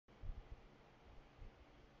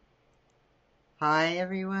Hi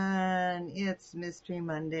everyone, it's Mystery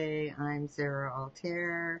Monday. I'm Sarah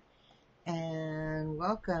Altair, and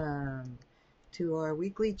welcome to our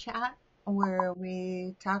weekly chat where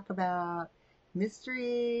we talk about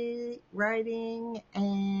mystery writing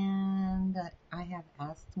and I have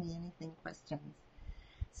Asked Me Anything questions.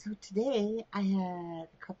 So today I had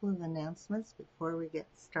a couple of announcements before we get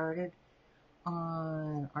started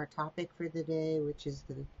on our topic for the day, which is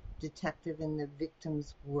the detective in the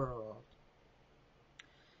victim's world.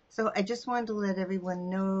 So I just wanted to let everyone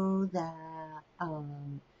know that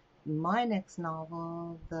my next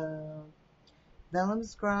novel, The Vellum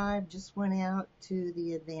Scribe, just went out to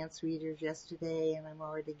the advanced readers yesterday, and I'm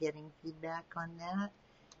already getting feedback on that.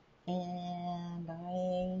 And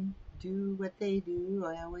I do what they do.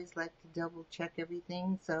 I always like to double check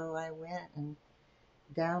everything, so I went and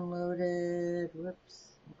downloaded,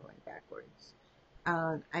 whoops, I'm going backwards.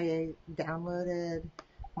 I downloaded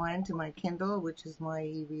mine to my Kindle, which is my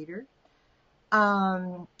e-reader.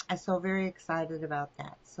 I'm so very excited about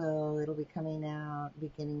that. So it'll be coming out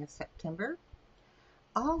beginning of September.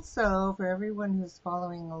 Also, for everyone who's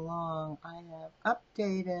following along, I have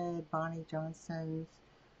updated Bonnie Johnson's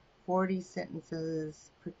 40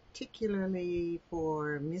 sentences, particularly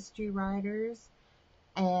for mystery writers.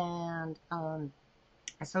 And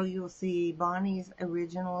so you'll see Bonnie's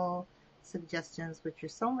original suggestions, which are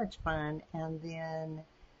so much fun, and then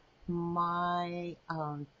my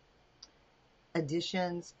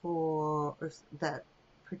additions that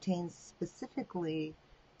pertains specifically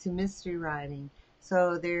to mystery writing.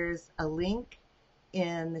 So there's a link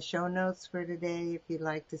in the show notes for today if you'd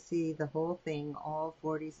like to see the whole thing, all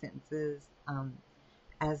 40 sentences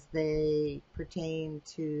as they pertain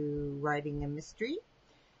to writing a mystery.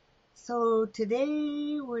 So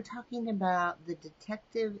today we're talking about the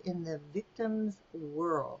detective in the victim's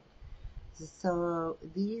world. So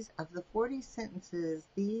these, of the 40 sentences,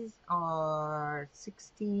 these are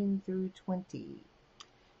 16 through 20.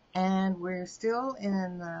 And we're still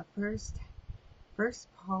in the first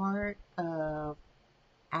part of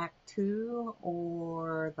Act 2,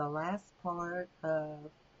 or the last part of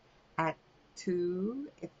Act 2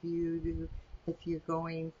 if you're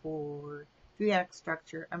going for 3-act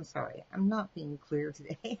structure. I'm sorry, I'm not being clear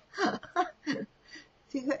today.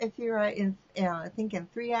 If you're in, I think in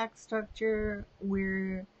 3-act structure,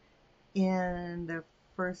 we're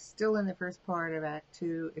still in the first part of Act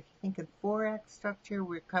 2. If you think in 4-act structure,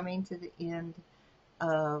 we're coming to the end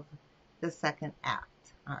of the second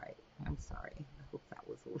act. All right, I'm sorry. I hope that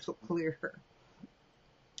was a little clearer.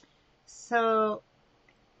 So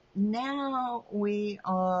now we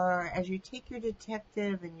are, as you take your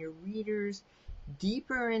detective and your readers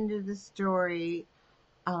deeper into the story,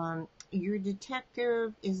 your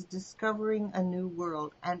detective is discovering a new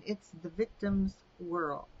world, and it's the victim's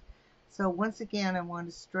world. So once again, I want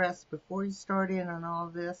to stress, before you start in on all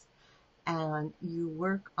this and you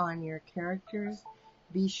work on your characters,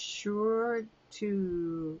 be sure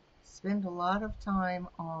to spend a lot of time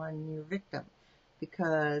on your victim,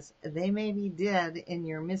 because they may be dead in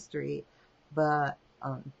your mystery, but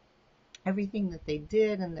everything that they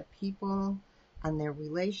did and the people and their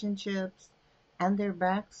relationships and their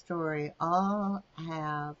backstory all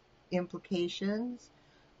have implications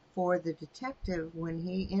for the detective when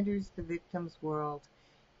he enters the victim's world.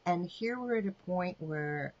 And here we're at a point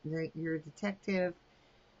where your detective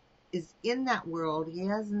is in that world. He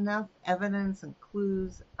has enough evidence and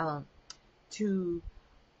clues to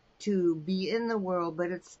be in the world, but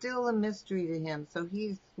it's still a mystery to him. So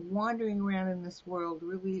he's wandering around in this world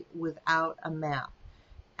really without a map.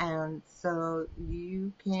 And so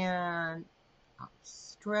you can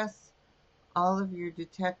stress all of your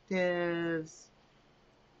detectives'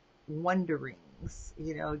 wonderings,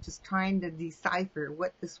 just trying to decipher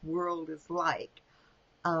what this world is like.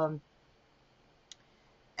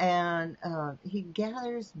 He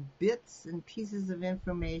gathers bits and pieces of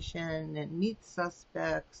information and meets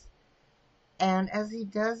suspects. And as he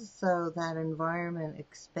does so, that environment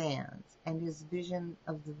expands and his vision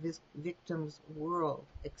of the victim's world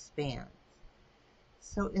expands.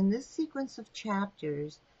 So in this sequence of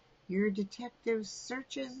chapters, your detective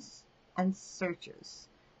searches and searches.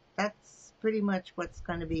 That's pretty much what's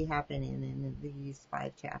going to be happening in these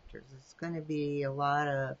 5 chapters. It's going to be a lot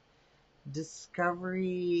of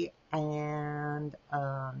discovery and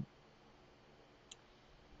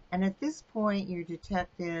at this point, your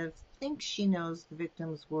detective thinks she knows the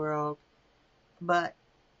victim's world, but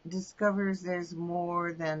discovers there's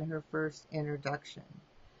more than her first introduction.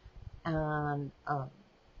 And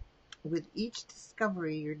with each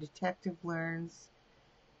discovery, your detective learns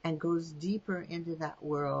and goes deeper into that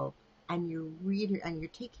world and your reader, and you're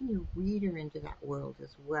taking your reader into that world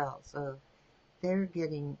as well. So they're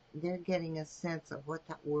getting a sense of what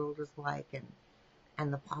that world is like,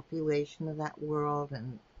 and the population of that world,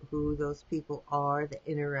 and who those people are that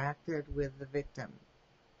interacted with the victim.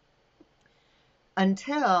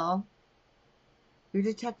 Until your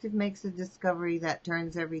detective makes a discovery that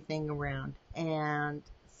turns everything around. And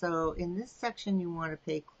so in this section, you want to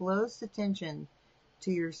pay close attention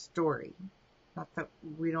to your story. Not that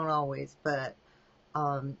we don't always, but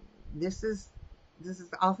um, this is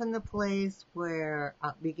often the place where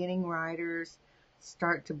beginning writers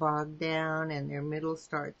start to bog down and their middle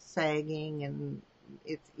starts sagging, and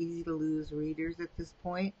it's easy to lose readers at this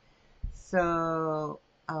point. So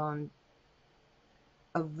um,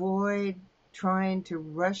 avoid trying to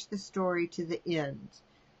rush the story to the end.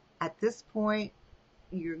 At this point,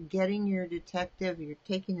 you're getting your detective, you're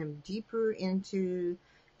taking him deeper into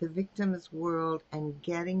the victim's world and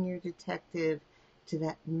getting your detective to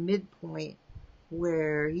that midpoint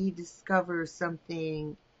where he discovers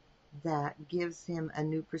something that gives him a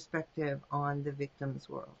new perspective on the victim's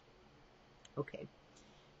world. Okay,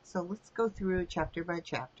 so let's go through chapter by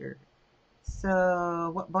chapter.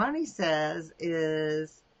 So what Bonnie says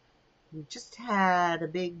is, we just had a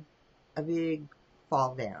big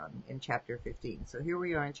fall down in chapter 15. So here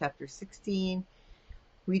we are in chapter 16.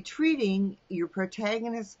 Retreating, your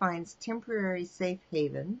protagonist finds temporary safe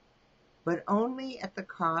haven, but only at the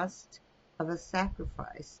cost of a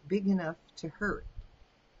sacrifice big enough to hurt.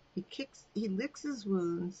 He licks his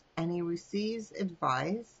wounds, and he receives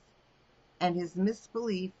advice, and his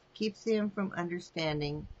misbelief keeps him from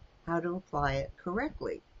understanding how to apply it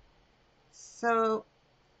correctly. So,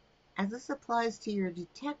 as this applies to your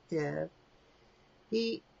detective,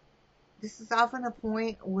 this is often a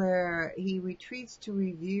point where he retreats to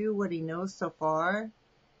review what he knows so far,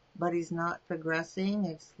 but he's not progressing.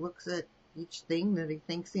 He just looks at each thing that he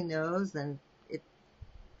thinks he knows, and it's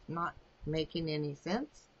not making any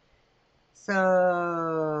sense.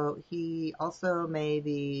 So he also may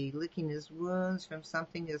be licking his wounds from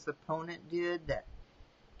something his opponent did that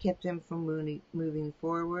kept him from moving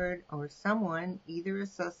forward, or someone, either a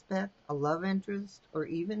suspect, a love interest, or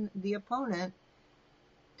even the opponent,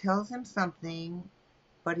 tells him something,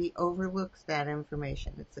 but he overlooks that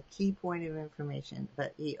information. It's a key point of information,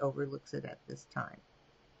 but he overlooks it at this time.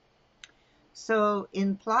 So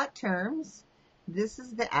in plot terms, this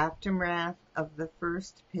is the aftermath of the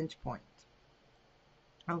first pinch point.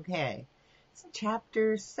 Okay, it's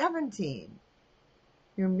chapter 17.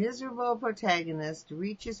 Your miserable protagonist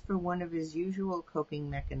reaches for one of his usual coping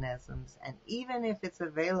mechanisms, and even if it's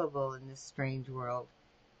available in this strange world,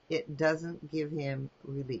 it doesn't give him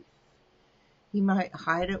relief. He might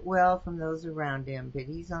hide it well from those around him, but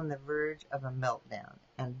he's on the verge of a meltdown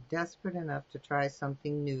and desperate enough to try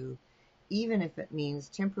something new, even if it means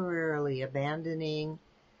temporarily abandoning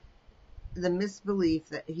the misbelief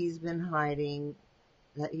that he's been hiding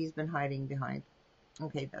behind.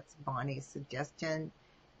 Okay, that's Bonnie's suggestion.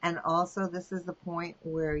 And also, this is the point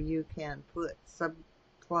where you can put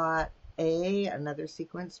subplot A, another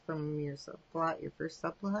sequence from your subplot, your first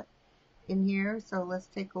subplot, in here. So let's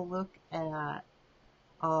take a look at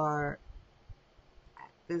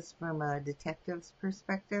this from a detective's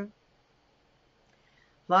perspective.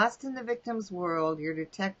 Lost in the victim's world, your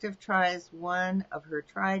detective tries one of her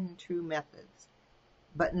tried and true methods,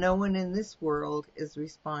 but no one in this world is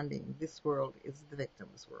responding. This world is the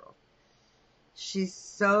victim's world. She's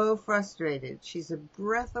so frustrated. She's a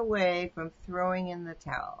breath away from throwing in the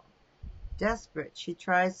towel. Desperate, she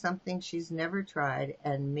tries something she's never tried,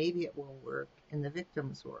 and maybe it will work in the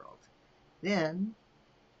victim's world. Then,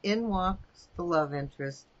 in walks the love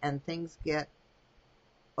interest, and things get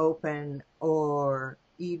open or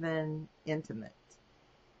even intimate.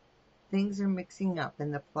 Things are mixing up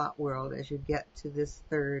in the plot world as you get to this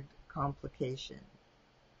third complication.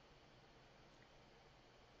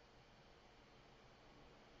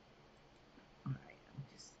 All right, I'm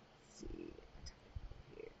just see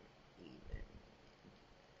here. Even.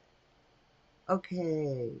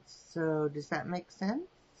 Okay, so does that make sense?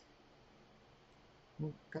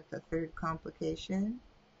 We've got the third complication.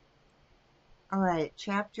 All right,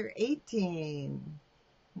 chapter 18.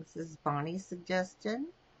 This is Bonnie's suggestion.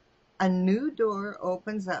 A new door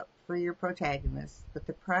opens up for your protagonist, but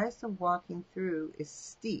the price of walking through is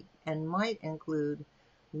steep and might include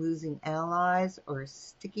losing allies or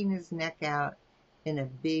sticking his neck out in a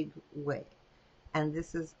big way. And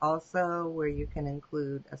this is also where you can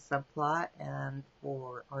include a subplot, and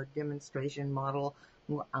for our demonstration model,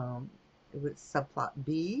 with subplot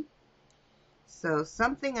B. So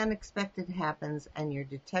something unexpected happens and your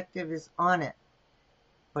detective is on it.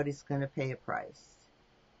 but he's going to pay a price.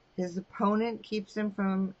 His opponent keeps him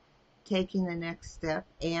from taking the next step,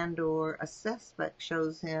 and/or a suspect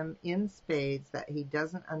shows him in spades that he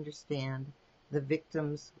doesn't understand the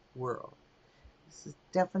victim's world. This is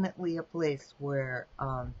definitely a place where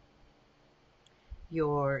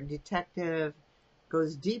your detective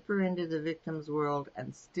goes deeper into the victim's world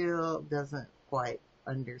and still doesn't quite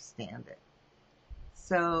understand it.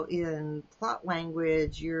 So in plot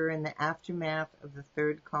language, you're in the aftermath of the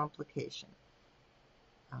third complication.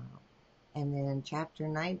 And then chapter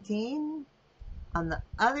 19, on the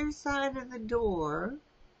other side of the door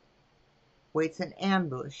waits an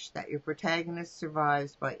ambush that your protagonist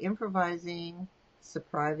survives by improvising,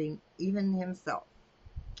 surprising even himself.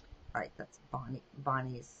 All right, that's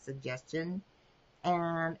Bonnie's suggestion.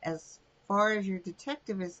 And as far as your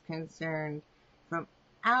detective is concerned, from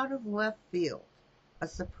out of left field, a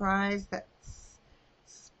surprise that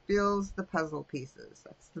spills the puzzle pieces.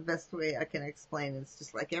 That's the best way I can explain it. It's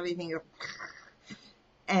just like everything.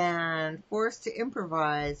 And forced to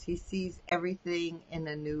improvise, he sees everything in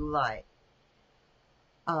a new light.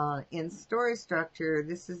 In story structure,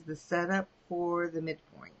 this is the setup for the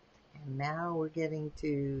midpoint. And now we're getting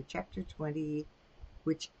to chapter 20,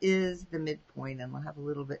 which is the midpoint, and I'll have a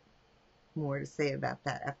little bit more to say about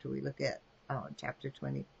that after we look at chapter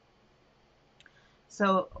 20.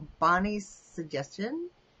 So, Bonnie's suggestion: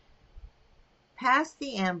 past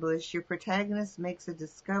the ambush, your protagonist makes a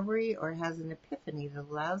discovery or has an epiphany that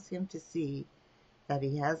allows him to see that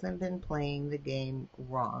he hasn't been playing the game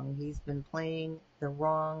wrong. He's been playing the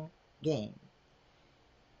wrong game.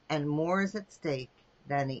 And more is at stake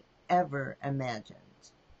than he ever imagined.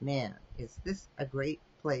 Man, is this a great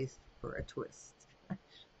place for a twist.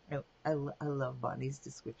 I love Bonnie's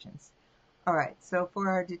descriptions. All right, so for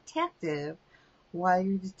our detective, while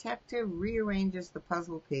your detective rearranges the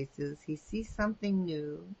puzzle pieces, he sees something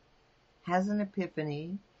new, has an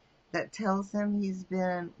epiphany that tells him he's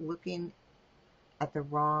been looking at the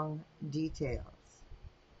wrong details.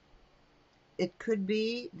 It could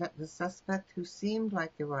be that the suspect, who seemed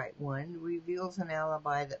like the right one, reveals an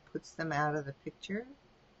alibi that puts them out of the picture.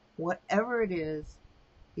 Whatever it is,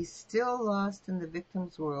 he's still lost in the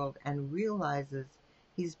victim's world and realizes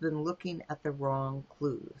he's been looking at the wrong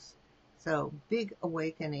clues. So, big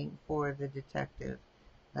awakening for the detective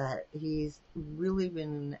that he's really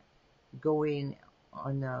been going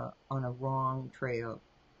on a wrong trail.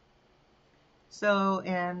 So,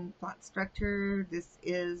 in plot structure, this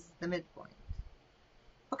is the midpoint.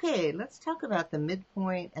 Okay, let's talk about the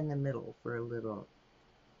midpoint and the middle for a little.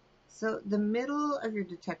 So, the middle of your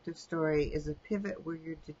detective story is a pivot where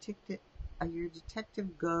your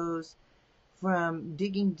detective goes from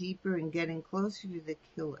digging deeper and getting closer to the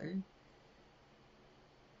killer.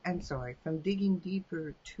 From digging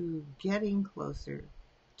deeper to getting closer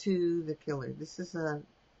to the killer.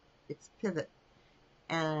 It's pivot.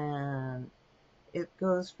 And it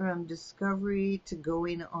goes from discovery to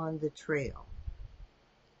going on the trail.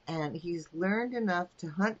 And he's learned enough to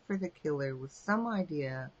hunt for the killer with some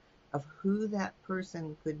idea of who that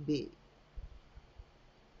person could be.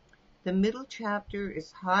 The middle chapter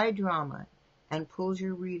is high drama and pulls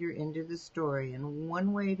your reader into the story, and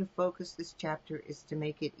one way to focus this chapter is to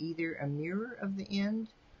make it either a mirror of the end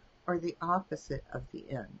or the opposite of the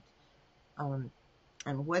end.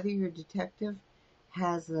 And whether your detective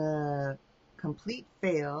has a complete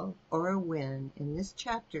fail or a win, in this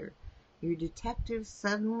chapter, your detective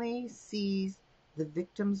suddenly sees the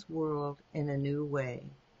victim's world in a new way.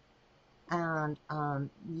 And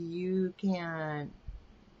you can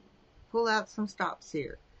pull out some stops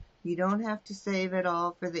here. You don't have to save it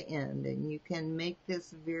all for the end, and you can make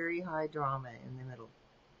this very high drama in the middle.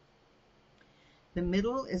 The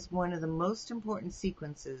middle is one of the most important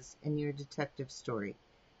sequences in your detective story,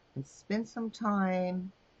 and spend some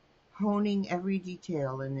time honing every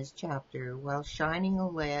detail in this chapter while shining a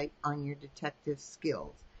light on your detective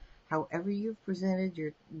skills. However you've presented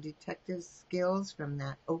your detective skills, from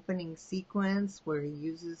that opening sequence where he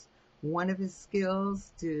uses one of his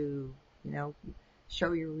skills to,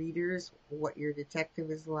 show your readers what your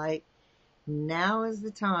detective is like. Now is the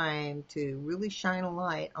time to really shine a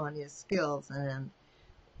light on his skills and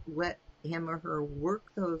let him or her work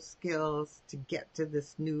those skills to get to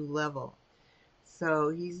this new level. So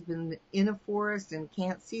he's been in a forest and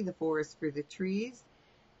can't see the forest for the trees,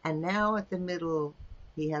 and now at the middle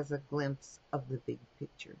he has a glimpse of the big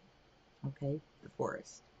picture. Okay, the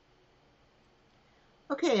forest.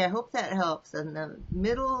 Okay, I hope that helps. And the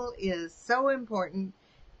middle is so important,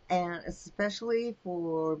 and especially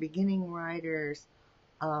for beginning writers,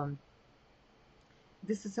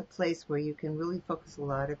 this is a place where you can really focus a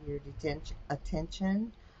lot of your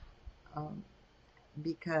attention um,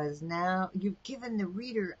 because now you've given the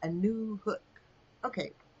reader a new hook.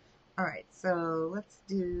 Okay, all right, so let's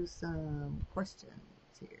do some questions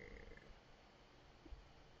here.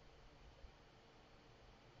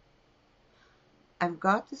 I've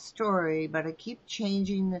got the story, but I keep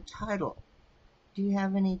changing the title. Do you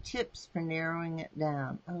have any tips for narrowing it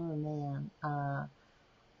down? Oh man,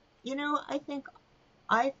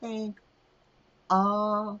 I think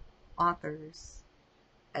all authors,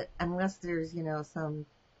 unless there's some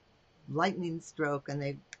lightning stroke and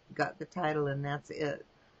they've got the title and that's it,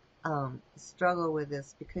 struggle with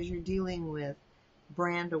this because you're dealing with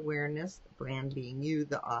brand awareness, the brand being you,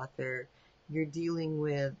 the author. You're dealing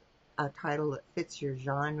with a title that fits your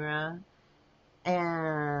genre,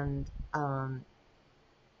 and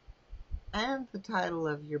the title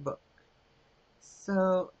of your book.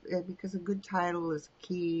 So, because a good title is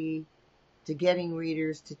key to getting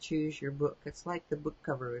readers to choose your book. It's like the book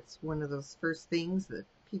cover. It's one of those first things that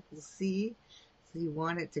people see, so you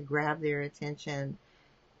want it to grab their attention,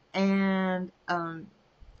 and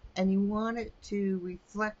you want it to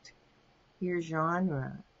reflect your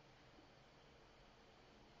genre.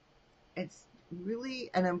 It's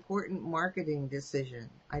really an important marketing decision.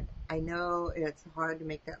 I know it's hard to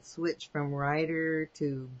make that switch from writer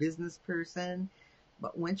to business person,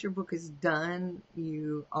 but once your book is done,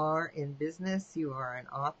 you are in business, you are an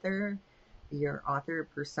author. Your author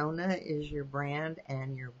persona is your brand,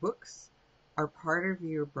 and your books are part of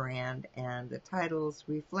your brand, and the titles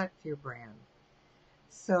reflect your brand.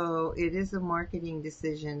 So it is a marketing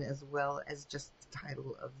decision as well as just the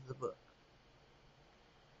title of the book.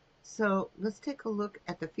 So let's take a look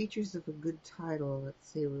at the features of a good title. Let's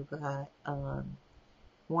see, we've got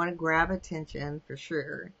want to grab attention for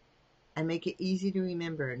sure, and make it easy to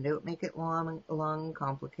remember. And don't make it long and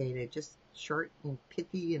complicated. Just short and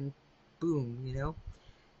pithy and boom.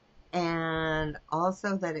 And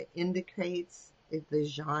also that it indicates the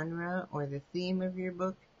genre or the theme of your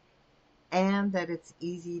book, and that it's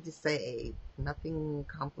easy to say, nothing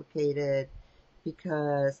complicated,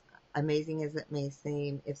 because amazing as it may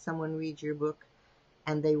seem, if someone reads your book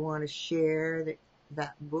and they want to share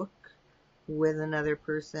that book with another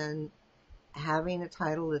person, having a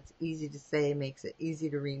title that's easy to say makes it easy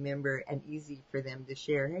to remember and easy for them to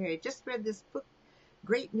share. Hey, I just read this book,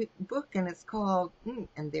 great new book, and it's called,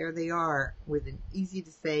 and there they are with an easy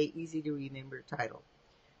to say, easy to remember title.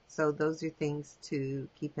 So those are things to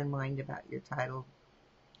keep in mind about your title.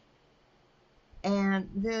 And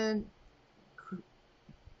then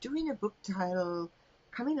doing a book title,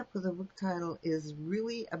 coming up with a book title is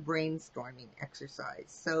really a brainstorming exercise.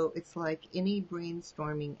 So it's like any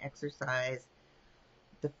brainstorming exercise.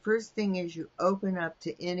 The first thing is you open up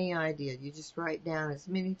to any idea. You just write down as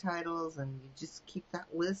many titles, and you just keep that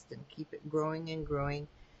list and keep it growing and growing.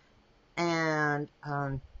 And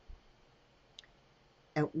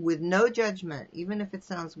with no judgment, even if it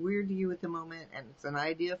sounds weird to you at the moment and it's an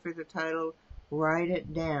idea for the title, write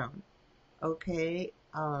it down. Okay,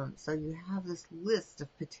 so you have this list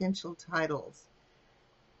of potential titles,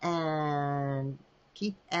 and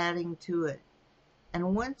keep adding to it.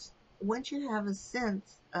 And once you have a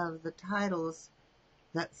sense of the titles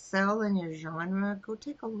that sell in your genre, go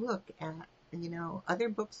take a look at other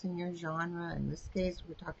books in your genre. In this case,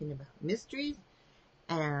 we're talking about mysteries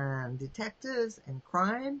and detectives and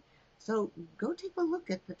crime. So go take a look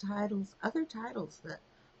at the titles, other titles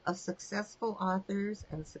of successful authors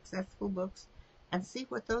and successful books, and see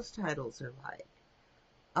what those titles are like.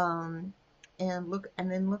 And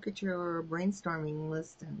then look at your brainstorming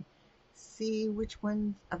list and see which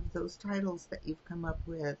ones of those titles that you've come up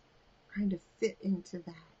with kind of fit into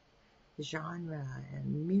that genre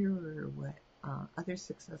and mirror what other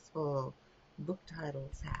successful book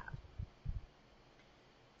titles have.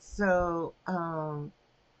 So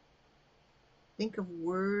think of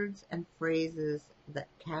words and phrases that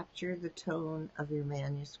capture the tone of your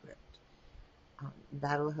manuscript.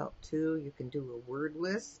 That'll help too. You can do a word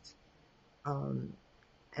list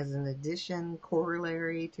as an addition,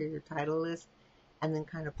 corollary to your title list, and then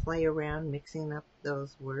kind of play around mixing up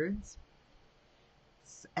those words.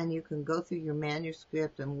 And you can go through your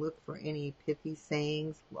manuscript and look for any pithy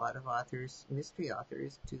sayings. A lot of authors, mystery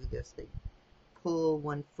authors, do this. They pull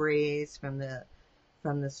one phrase from the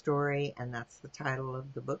story, and that's the title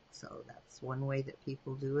of the book. So that's one way that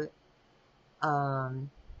people do it.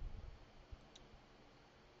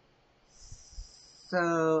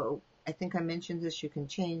 So I think I mentioned this. You can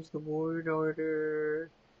change the word order,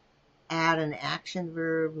 add an action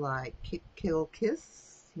verb like kick, kill, kiss.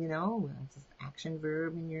 It's an action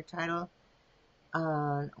verb in your title.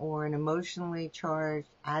 or an emotionally charged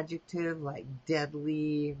adjective like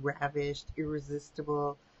deadly, ravished,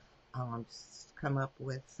 irresistible. Just come up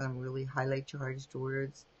with some really highly charged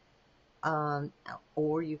words. Um,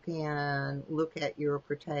 or you can look at your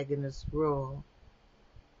protagonist role.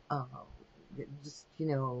 Uh, just,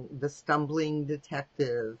 the stumbling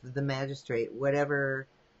detective, the magistrate, whatever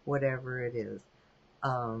it is.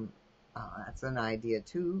 Um, that's an idea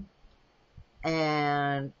too.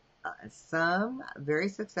 And some very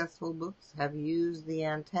successful books have used the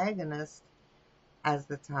antagonist as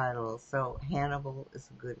the title. So Hannibal is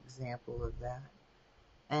a good example of that.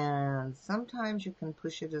 And sometimes you can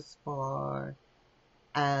push it as far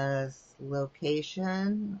as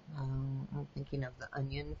location. I'm thinking of the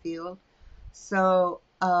onion field. So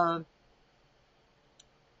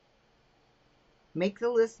make the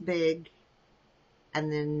list big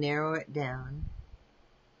and then narrow it down.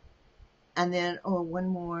 And then, one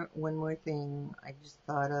more thing I just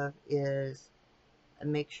thought of is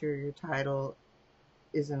make sure your title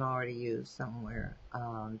isn't already used somewhere,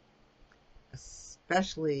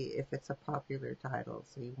 especially if it's a popular title.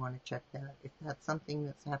 So you want to check that. If that's something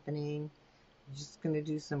that's happening, you're just going to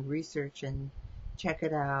do some research and check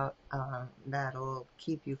it out. That'll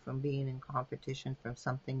keep you from being in competition from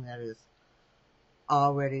something that is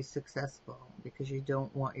already successful, because you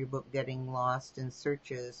don't want your book getting lost in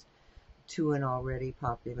searches to an already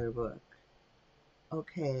popular book.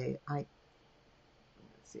 Okay, let's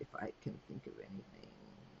see if I can think of anything.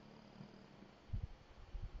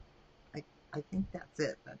 I think that's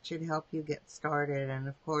it. That should help you get started. And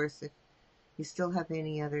of course, if you still have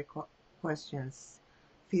any other questions,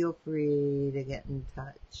 feel free to get in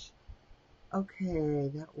touch. Okay,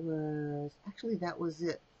 that was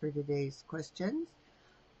it for today's questions.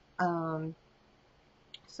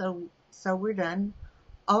 So we're done.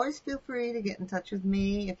 Always feel free to get in touch with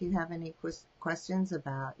me if you have any questions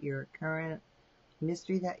about your current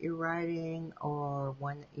mystery that you're writing or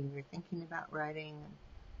one that you were thinking about writing. I'm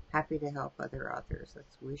happy to help other authors.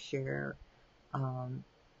 We share.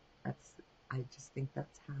 I just think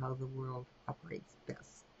that's how the world operates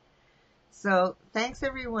best. So thanks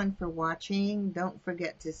everyone for watching. Don't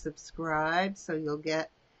forget to subscribe so you'll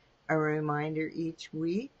get a reminder each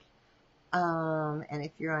week. And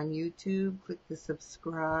if you're on YouTube, click the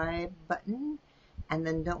subscribe button, and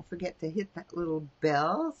then don't forget to hit that little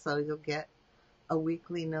bell so you'll get a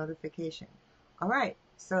weekly notification. All right,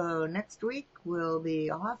 so next week we'll be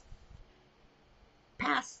off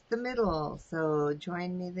past the middle. So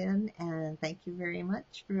join me then, and thank you very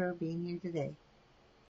much for being here today.